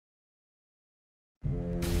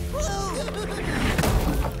Me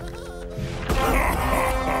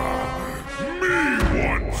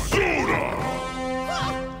want soda!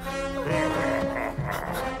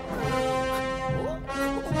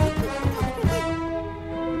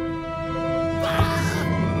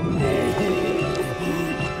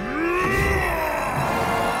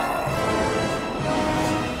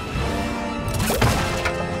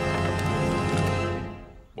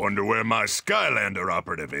 Wonder where my Skylander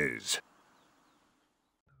operative is.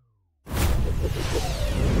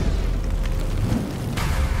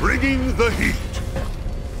 Bringing the heat.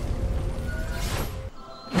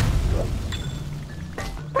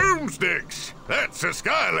 Boomsticks! That's a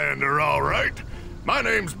Skylander, all right. My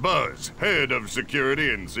name's Buzz, head of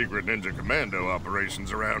security and secret ninja commando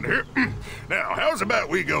operations around here. Now, how's about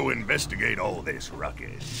we go investigate all this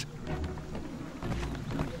ruckus?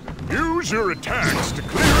 Use your attacks to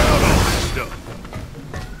clear out all this stuff.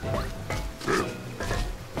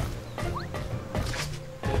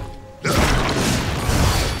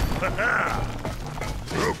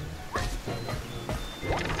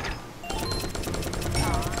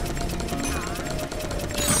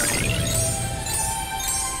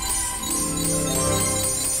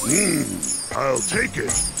 I'll take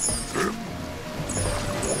it.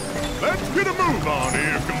 Let's get a move on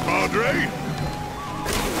here, compadre.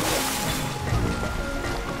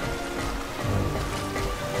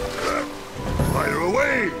 Fire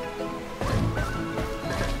away!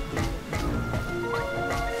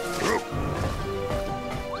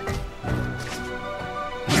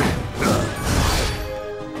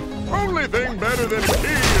 Only thing better than a key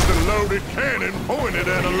is a loaded cannon pointed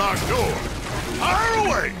at a locked door. Fire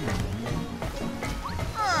away!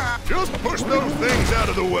 Just push those things out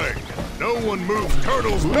of the way. No one moves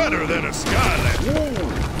turtles better than a Skylander.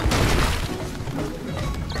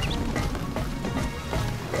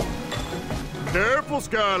 Careful,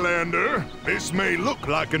 Skylander. This may look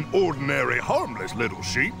like an ordinary, harmless little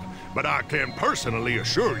sheep, but I can personally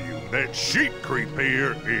assure you that sheep creep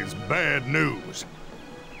here is bad news.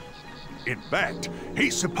 In fact,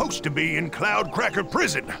 he's supposed to be in Cloudcracker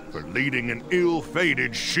Prison for leading an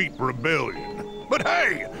ill-fated sheep rebellion. But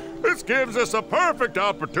hey, this gives us a perfect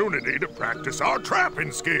opportunity to practice our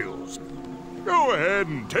trapping skills. Go ahead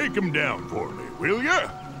and take him down for me, will ya?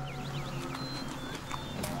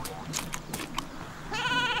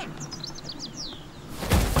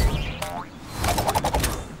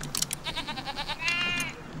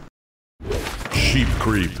 Sheep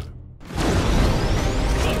creep.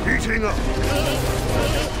 Heating up.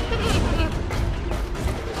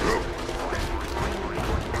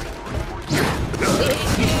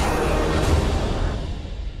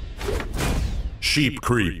 Sheep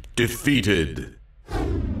creep defeated.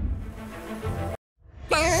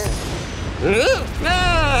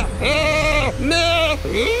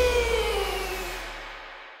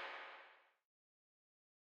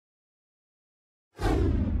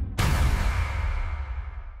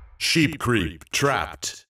 Sheep creep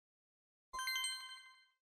trapped.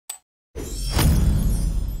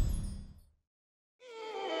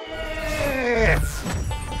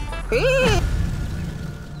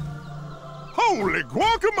 Holy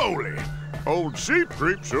guacamole! Old Sheep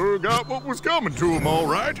Creep sure got what was coming to him, all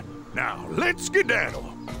right. Now, let's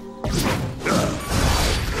skedaddle.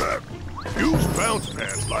 Use bounce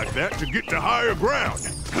pads like that to get to higher ground.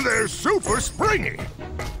 They're super springy.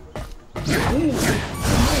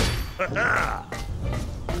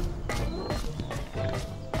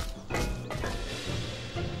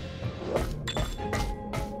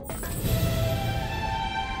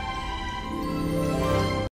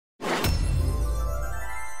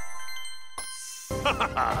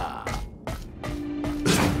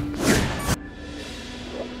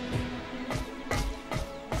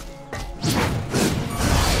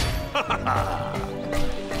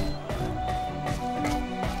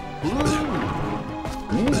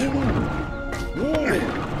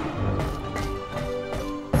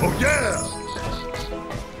 Oh yeah!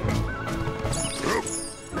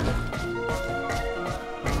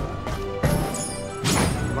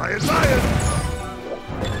 Lion, lion!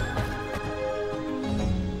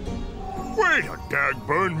 Wait a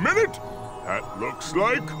dagburn minute! That looks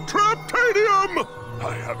like Traptanium!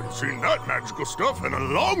 I haven't seen that magical stuff in a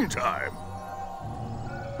long time.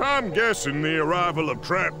 I'm guessing the arrival of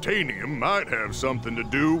Traptanium might have something to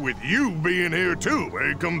do with you being here too,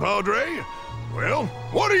 eh, compadre? Well,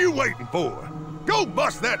 what are you waiting for? Go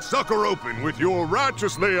bust that sucker open with your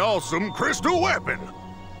righteously awesome crystal weapon!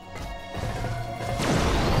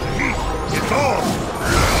 It's on!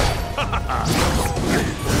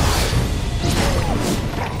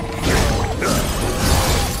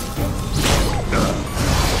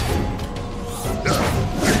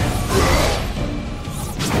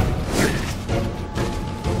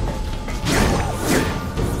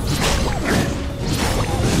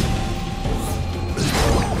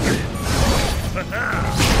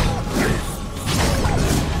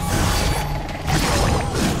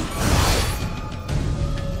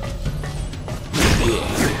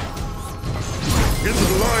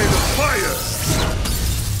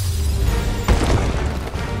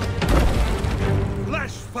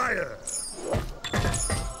 fire!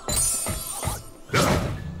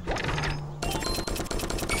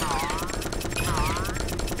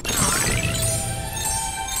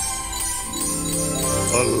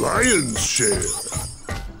 A lion's share.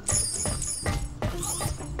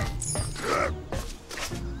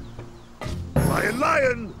 Lion,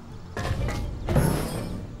 lion!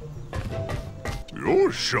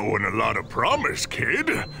 You're showing a lot of promise, kid.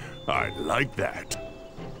 I like that.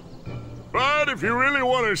 But if you really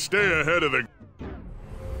want to stay ahead of the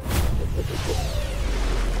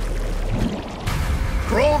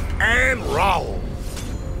croak and roll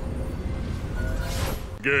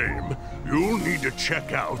game, you'll need to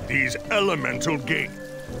check out these elemental gates.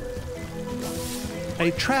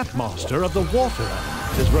 A trap master of the water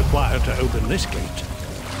element is required to open this gate.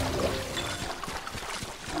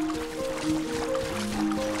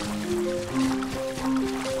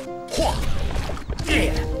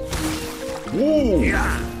 Ooh.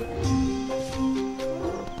 Yeah.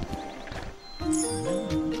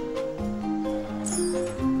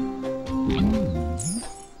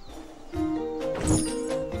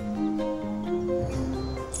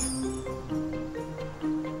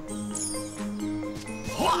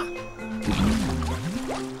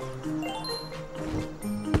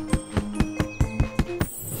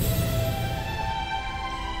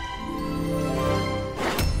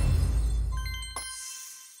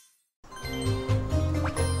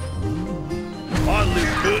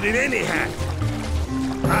 Good in any hat.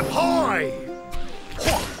 Ahoy!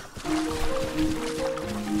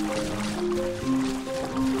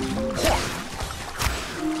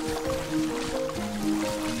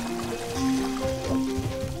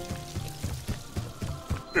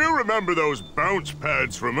 You remember those bounce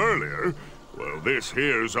pads from earlier? Well, this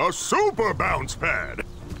here's a super bounce pad.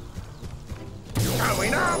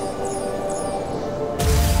 Going up!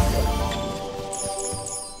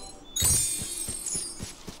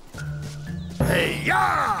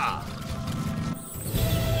 Hey-ya!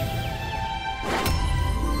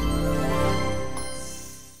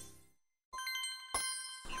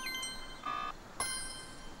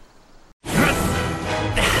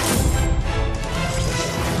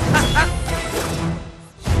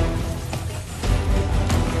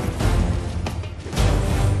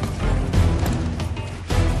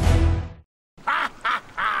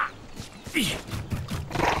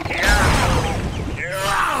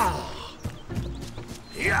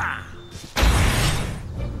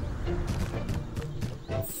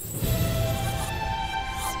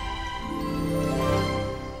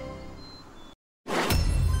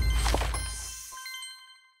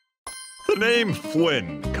 The name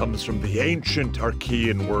Flynn comes from the ancient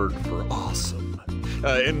Archean word for awesome.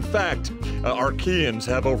 In fact, Archeans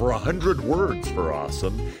have over 100 words for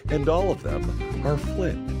awesome, and all of them are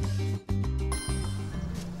Flynn.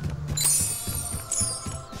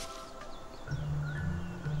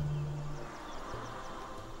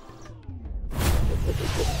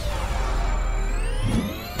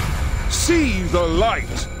 See the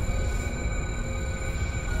light!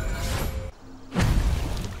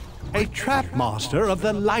 A trap master of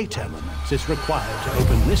the light element is required to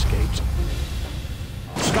open this gate.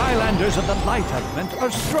 Skylanders of the light element are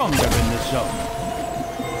stronger in this zone.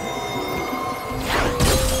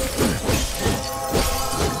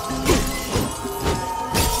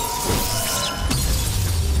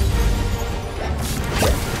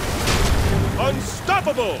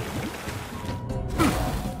 Unstoppable!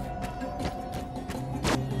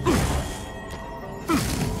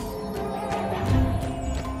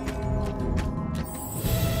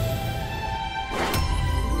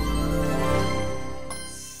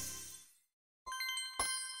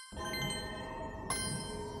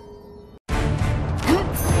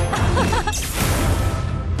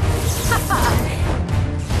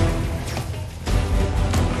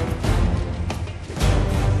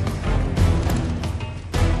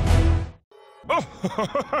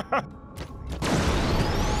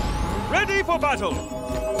 Ready for battle!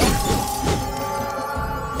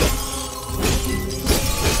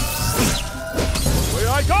 Here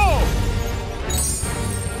I go!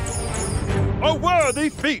 A worthy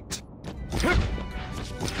feat!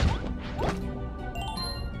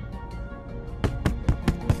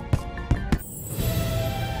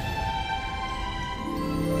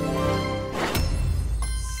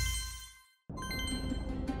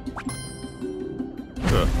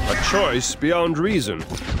 A choice beyond reason.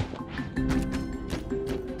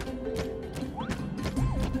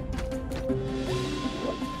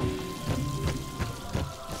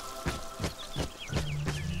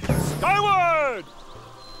 Skyward!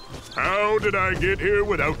 How How did I get here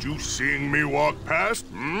without you seeing me walk past?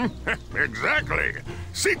 Exactly.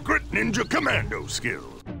 Secret ninja commando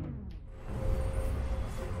skills.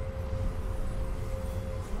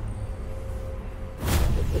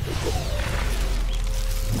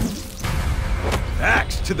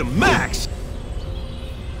 Axe to the max!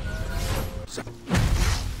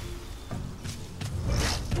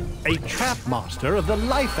 A trap master of the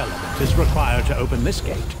life element is required to open this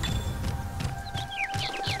gate.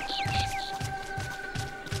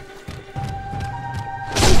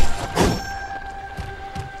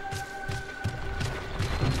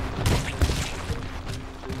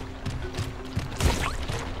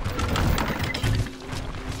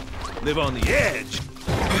 Live on the edge.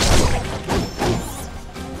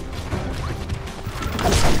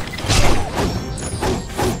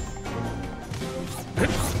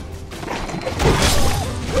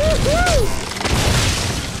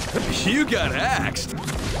 You got axed.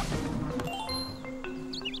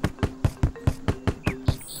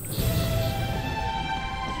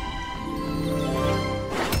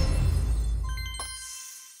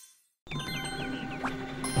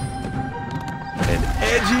 An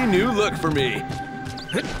edgy new look for me.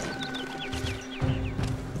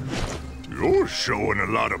 You're showing a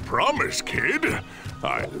lot of promise, kid.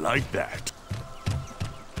 I like that.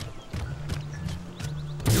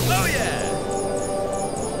 Oh yeah!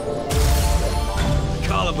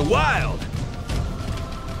 Call of the Wild.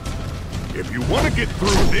 If you want to get through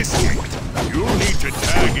this gate, you'll need to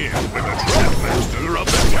tag in with a trap master of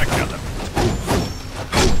the tech element.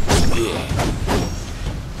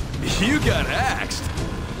 You got axed.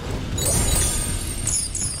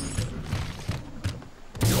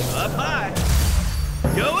 Up high.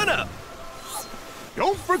 Going up.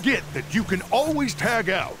 Don't forget that you can always tag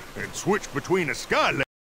out and switch between a Skylander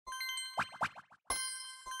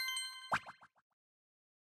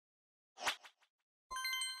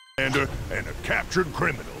and a captured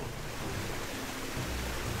criminal.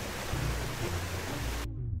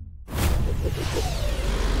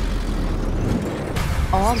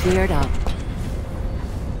 All geared up.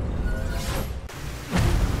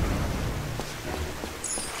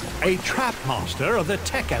 A trap master of the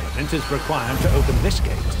tech element is required to open this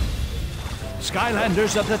gate.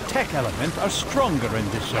 Skylanders of the tech element are stronger in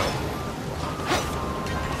this zone.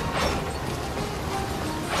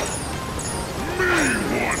 Me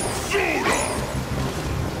want soda!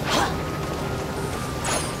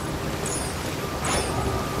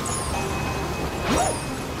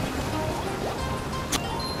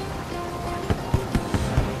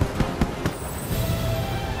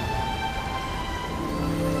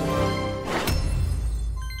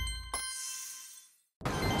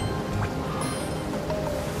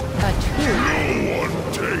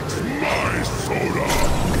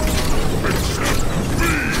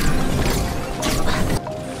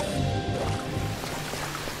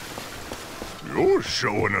 You're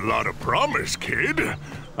showing a lot of promise, kid.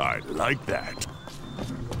 I like that.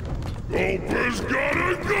 Gulper's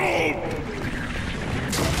gotta go!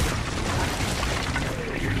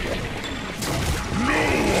 No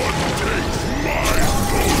one takes my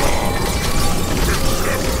soda!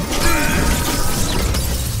 Except me!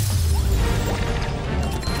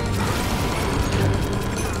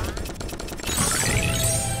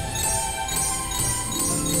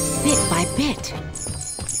 Bit by bit.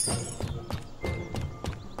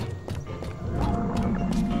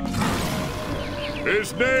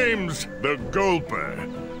 His name's the Gulper,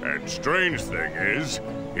 and strange thing is,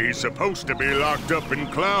 he's supposed to be locked up in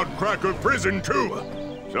Cloudcracker Prison too.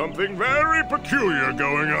 Something very peculiar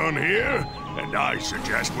going on here, and I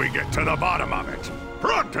suggest we get to the bottom of it.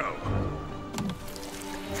 Pronto!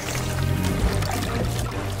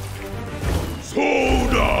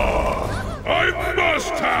 Soda! I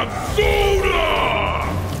must have soda!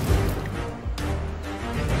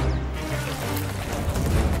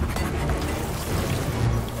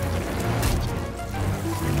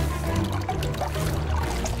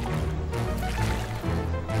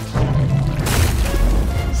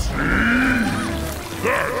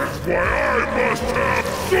 Why I must have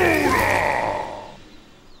soda!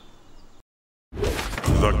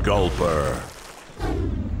 The Gulper.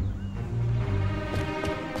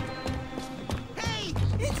 Hey,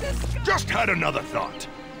 it's Just had another thought.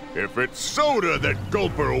 If it's soda that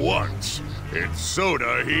Gulper wants, it's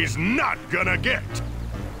soda he's not gonna get.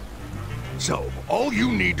 So, all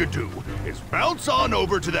you need to do is bounce on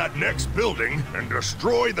over to that next building and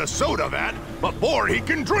destroy the soda vat before he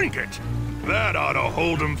can drink it. That ought to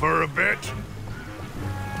hold him for a bit.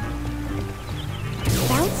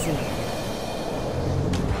 Bouncy.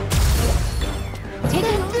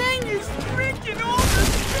 Dang, he's drinking all the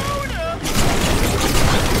soda!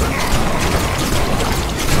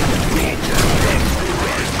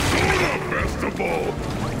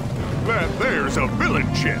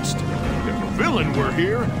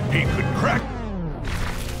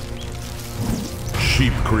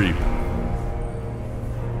 Creep.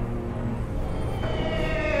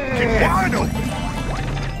 Get wide open!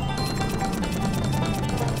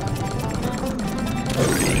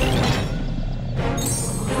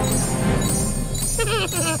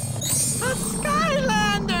 A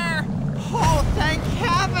Skylander! Oh, thank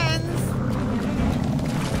heavens!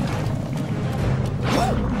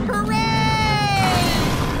 Hooray!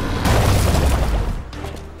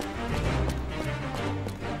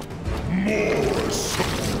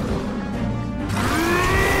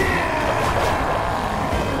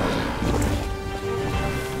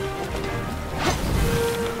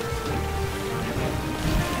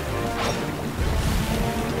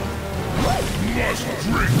 Must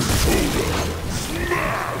drink soda!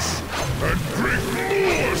 Smash! And drink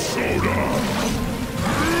more soda!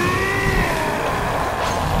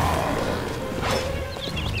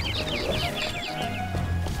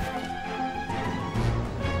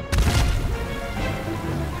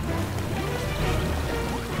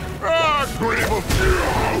 Grab a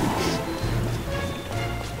fuse!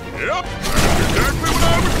 Yep, that's exactly what I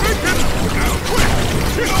was thinking! Now quick,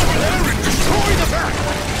 get over there and destroy the bat!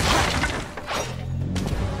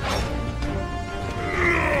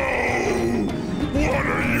 No! What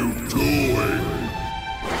are you doing?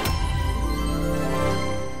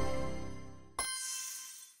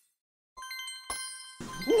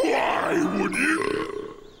 Why would you?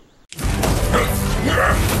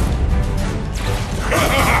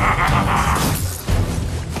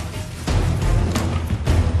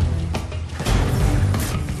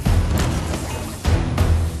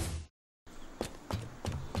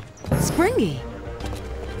 Springy.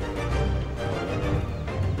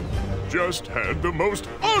 Just had the most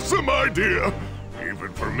awesome idea,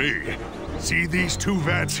 even for me. See these two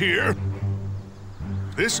vats here?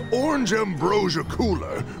 This orange ambrosia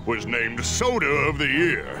cooler was named Soda of the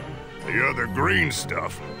Year. The other green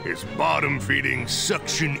stuff is bottom-feeding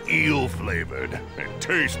suction eel flavored. It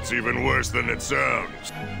tastes even worse than it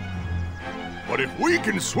sounds. But if we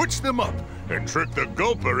can switch them up and trick the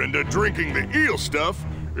gulper into drinking the eel stuff,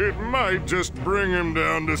 it might just bring him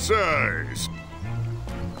down to size.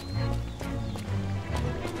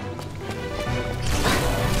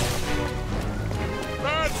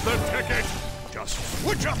 That's the ticket! Just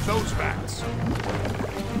switch up those vats.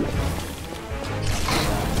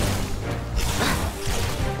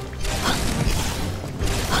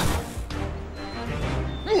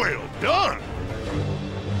 Well done!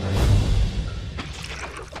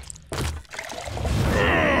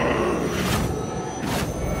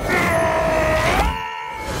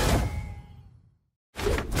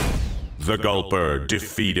 The Gulper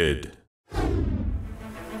defeated.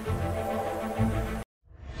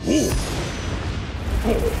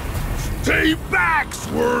 Stay back,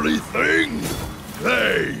 swirly thing!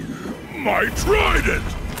 Hey, my trident!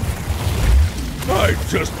 I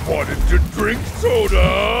just wanted to drink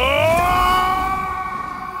soda!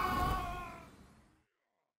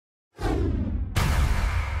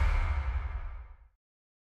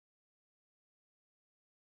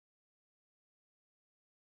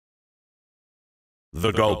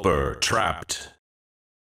 The Gulper trapped.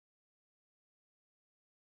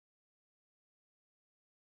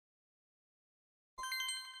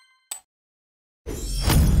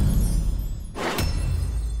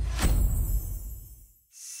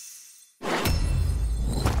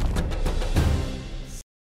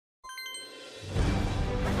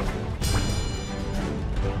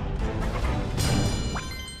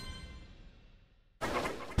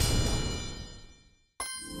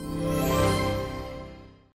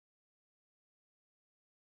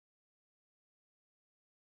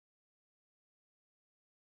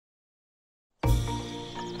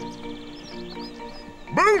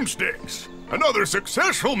 Boomsticks! Another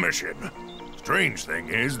successful mission! Strange thing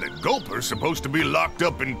is that Gulper's supposed to be locked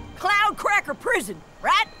up in Cloudcracker Prison,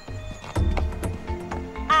 right?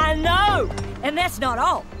 I know! And that's not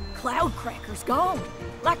all. Cloudcracker's gone.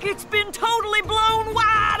 Like it's been totally blown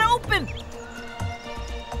wide open!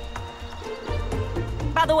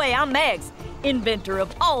 By the way, I'm Mags, inventor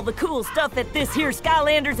of all the cool stuff at this here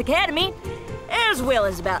Skylanders Academy, as well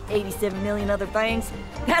as about 87 million other things.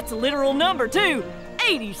 That's a literal number, too.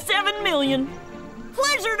 87 million.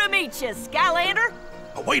 Pleasure to meet you, Skylander.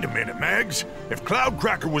 Oh, wait a minute, Mags. If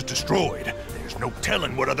Cloudcracker was destroyed, there's no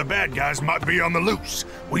telling what other bad guys might be on the loose.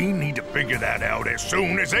 We need to figure that out as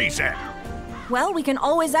soon as ASAP. Well, we can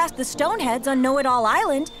always ask the Stoneheads on Know-It-All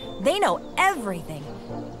Island. They know everything.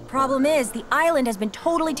 Problem is, the island has been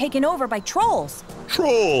totally taken over by trolls.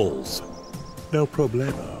 Trolls! No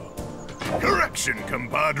problemo. Correction,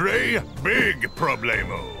 compadre. Big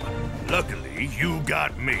problemo. Luckily, you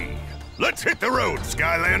got me. Let's hit the road,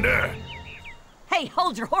 Skylander. Hey,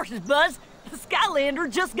 hold your horses, Buzz. The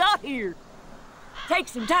Skylander just got here. Take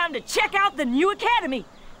some time to check out the new academy.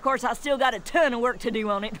 Of course, I still got a ton of work to do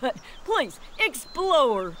on it, but please,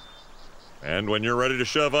 explore. And when you're ready to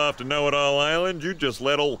shove off to Know-It-All Island, you just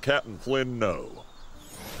let old Captain Flynn know.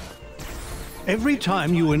 Every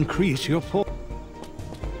time you increase your pull...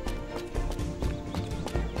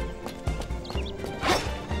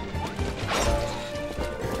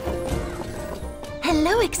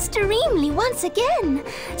 Hello, Extremely, once again.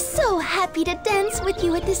 So happy to dance with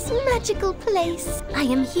you at this magical place. I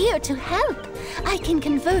am here to help. I can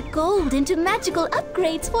convert gold into magical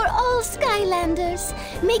upgrades for all Skylanders.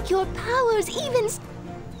 Make your powers even...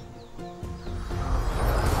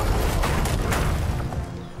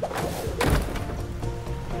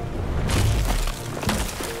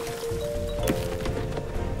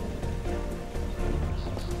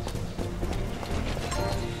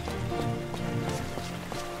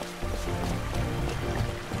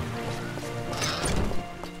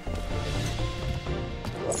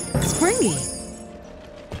 Springy.